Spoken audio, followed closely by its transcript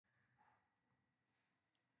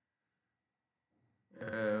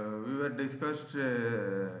discussed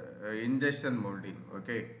injection molding.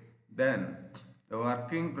 Okay, then the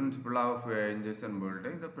working principle of injection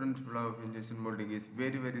molding. The principle of injection molding is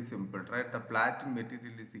very simple, right? The plastic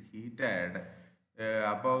material is heated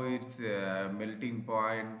above its melting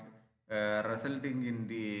point, resulting in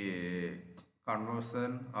the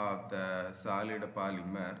conversion of the solid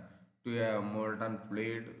polymer to a molten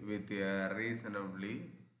fluid with a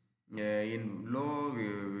reasonably in low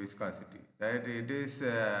viscosity, right? It is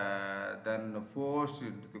then forced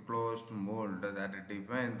into the closed mold that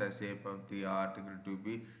defines the shape of the article to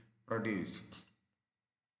be produced.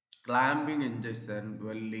 Clamping, injection,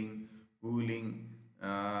 welling, cooling,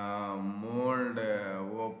 mold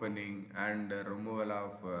opening, and removal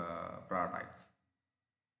of products.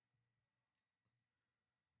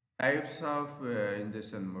 Types of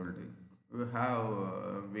injection molding. We have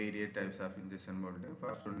various types of injection molding.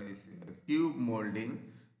 First one is tube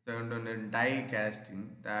molding. Second one is die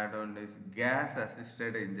casting. Third one is gas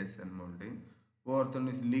assisted injection molding. Fourth one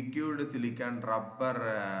is liquid silicon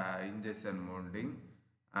rubber injection molding.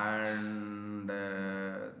 And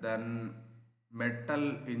then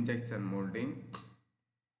metal injection molding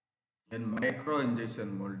and micro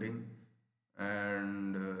injection molding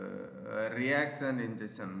and reaction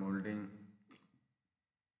injection molding.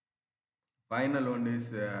 Final one is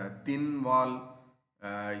thin wall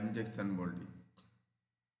injection molding.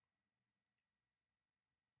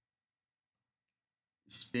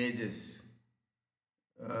 Stages.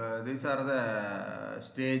 These are the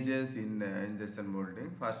stages in injection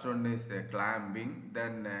molding. First one is clamping,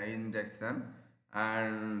 then injection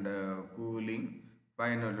and cooling.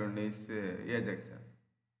 Final one is ejection.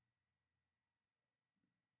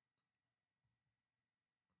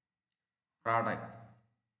 Product.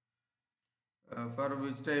 For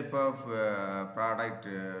which type of product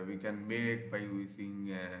we can make by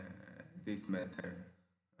using this method?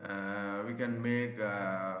 We can make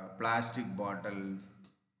plastic bottles,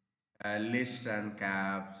 lids and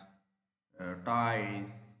caps, toys,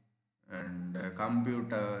 and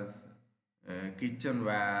computers,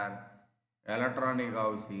 kitchenware, electronic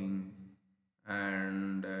housings,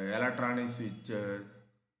 and electronic switches,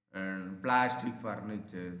 and plastic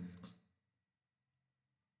furnitures.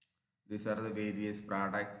 These are the various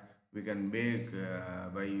products we can make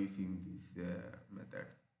by using this method.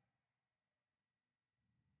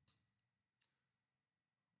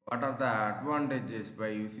 What are the advantages by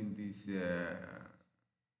using this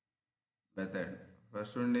method?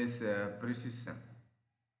 First one is precision.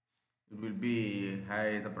 It will be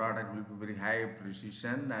high, the product will be very high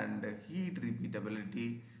precision and heat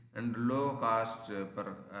repeatability and low cost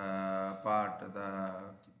per part. The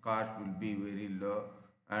cost will be very low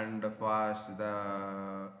and fast.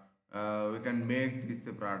 We can make this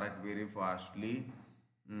product very fastly.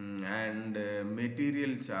 And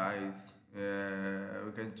material choice,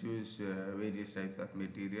 we can choose various types of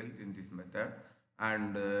material in this method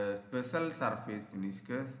and special surface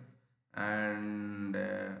finishes and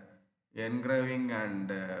engraving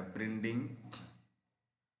and printing,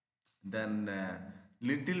 then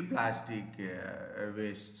little plastic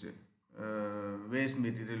waste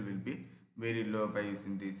material will be very low by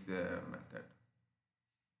using this method.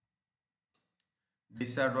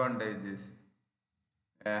 Disadvantages: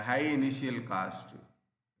 high initial cost.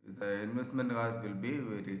 The investment cost will be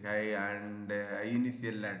very high and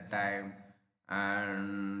initial at time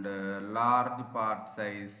and large part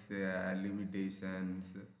size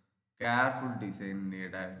limitations. Careful design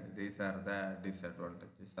needed. These are the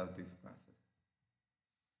disadvantages of this process.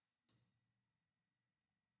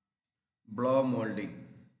 Blow molding.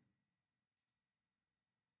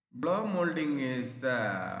 Blow molding is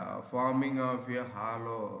the forming of a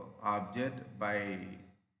hollow object by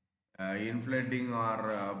inflating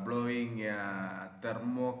or blowing a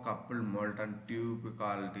thermocouple molten tube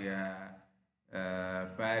called a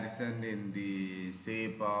parison in the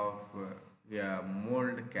shape of a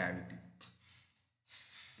mold cavity.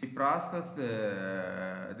 This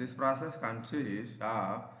process consists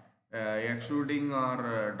of extruding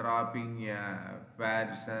or dropping a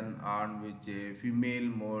parison on which a female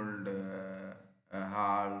mold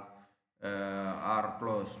hall are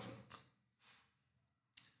closed.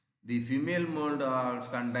 The female mold halls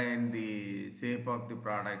contain the shape of the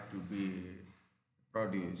product to be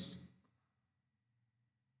produced.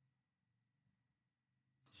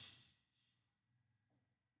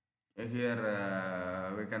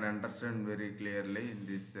 Here we can understand very clearly in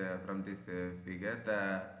this from this figure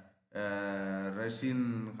the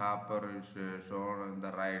resin copper is shown on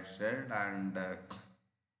the right side and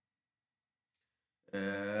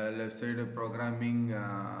left side programming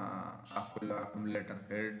accumulator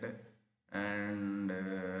head and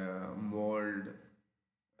mold,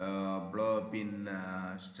 blow up in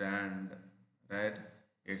strand, right?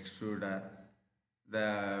 Extruder.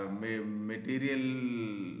 The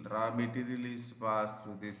raw material is passed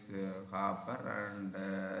through this hopper, and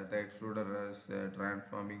the extruder is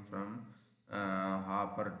transforming from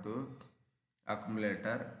hopper to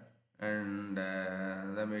accumulator, and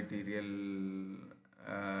the material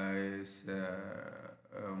is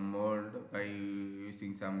mold by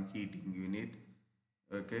using some heating unit.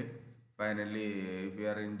 Okay, finally, if we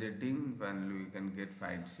are injecting, finally we can get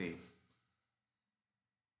fine shape.